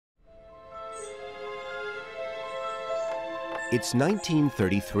It's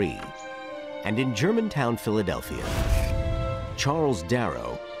 1933, and in Germantown, Philadelphia, Charles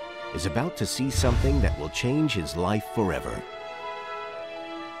Darrow is about to see something that will change his life forever.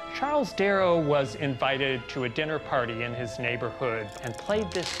 Charles Darrow was invited to a dinner party in his neighborhood and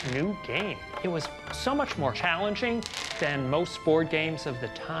played this new game. It was so much more challenging than most board games of the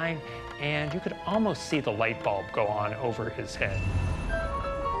time, and you could almost see the light bulb go on over his head.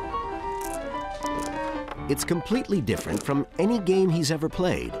 It's completely different from any game he's ever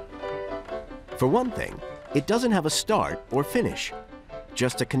played. For one thing, it doesn't have a start or finish,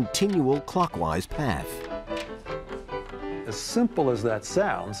 just a continual clockwise path. As simple as that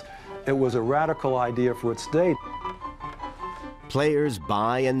sounds, it was a radical idea for its day. Players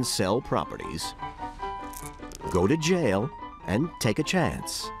buy and sell properties, go to jail, and take a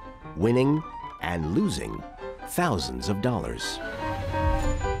chance, winning and losing thousands of dollars.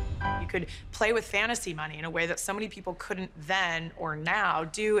 You could play with fantasy money in a way that so many people couldn't then or now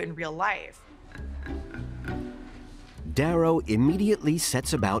do in real life. Darrow immediately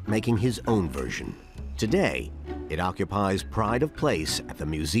sets about making his own version. Today, it occupies pride of place at the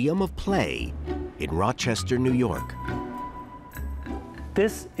Museum of Play in Rochester, New York.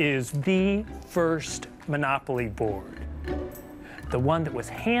 This is the first Monopoly board. The one that was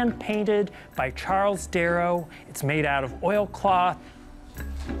hand-painted by Charles Darrow. It's made out of oilcloth.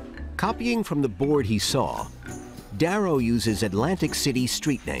 Copying from the board he saw, Darrow uses Atlantic City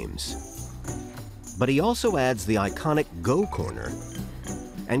street names. But he also adds the iconic Go corner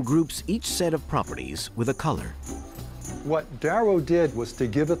and groups each set of properties with a color. What Darrow did was to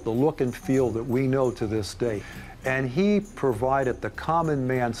give it the look and feel that we know to this day. And he provided the common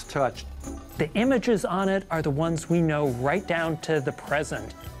man's touch. The images on it are the ones we know right down to the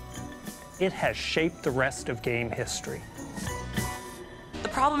present. It has shaped the rest of game history. The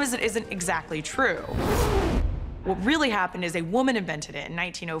problem is it isn't exactly true. What really happened is a woman invented it in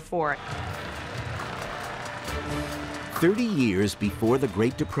 1904. 30 years before the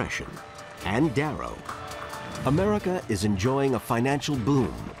Great Depression and Darrow, America is enjoying a financial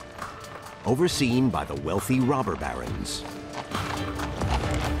boom, overseen by the wealthy robber barons.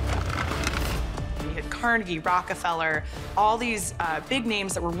 We had Carnegie, Rockefeller, all these big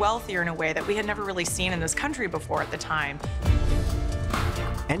names that were wealthier in a way that we had never really seen in this country before at the time.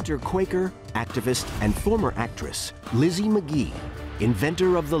 Enter Quaker, activist, and former actress Lizzie Magie,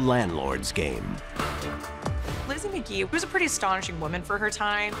 inventor of the Landlord's game. Lizzie Magie was a pretty astonishing woman for her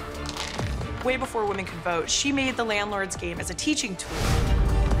time. Way before women could vote, she made the Landlord's game as a teaching tool.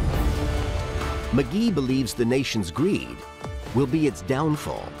 Magie believes the nation's greed will be its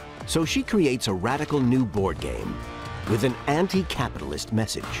downfall, so she creates a radical new board game with an anti-capitalist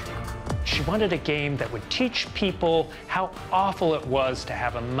message. She wanted a game that would teach people how awful it was to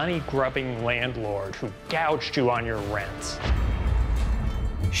have a money-grubbing landlord who gouged you on your rents.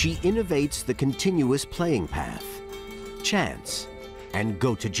 She innovates the continuous playing path, chance, and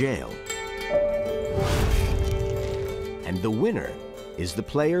go to jail. And the winner is the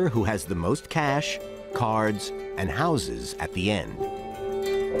player who has the most cash, cards, and houses at the end.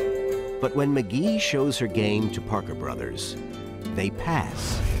 But when Magie shows her game to Parker Brothers, they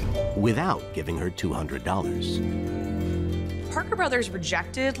pass without giving her $200. Parker Brothers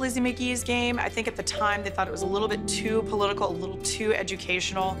rejected Lizzie Magie's game. I think at the time they thought it was a little bit too political, a little too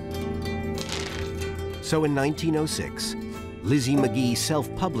educational. So in 1906, Lizzie Magie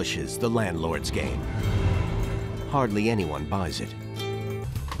self-publishes the Landlord's game. Hardly anyone buys it.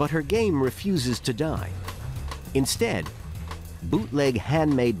 But her game refuses to die. Instead, bootleg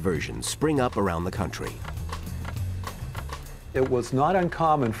handmade versions spring up around the country. It was not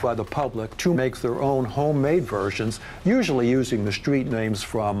uncommon for the public to make their own homemade versions, usually using the street names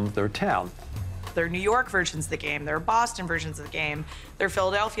from their town. There are New York versions of the game, there are Boston versions of the game, there are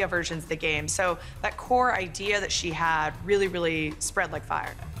Philadelphia versions of the game. So that core idea that she had really spread like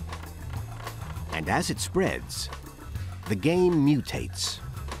fire. And as it spreads, the game mutates.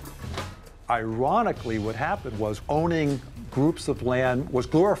 Ironically, what happened was owning groups of land was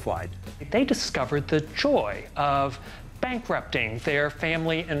glorified. They discovered the joy of bankrupting their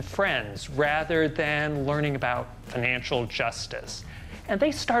family and friends rather than learning about financial justice. And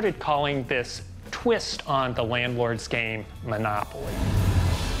they started calling this twist on the Landlord's game Monopoly.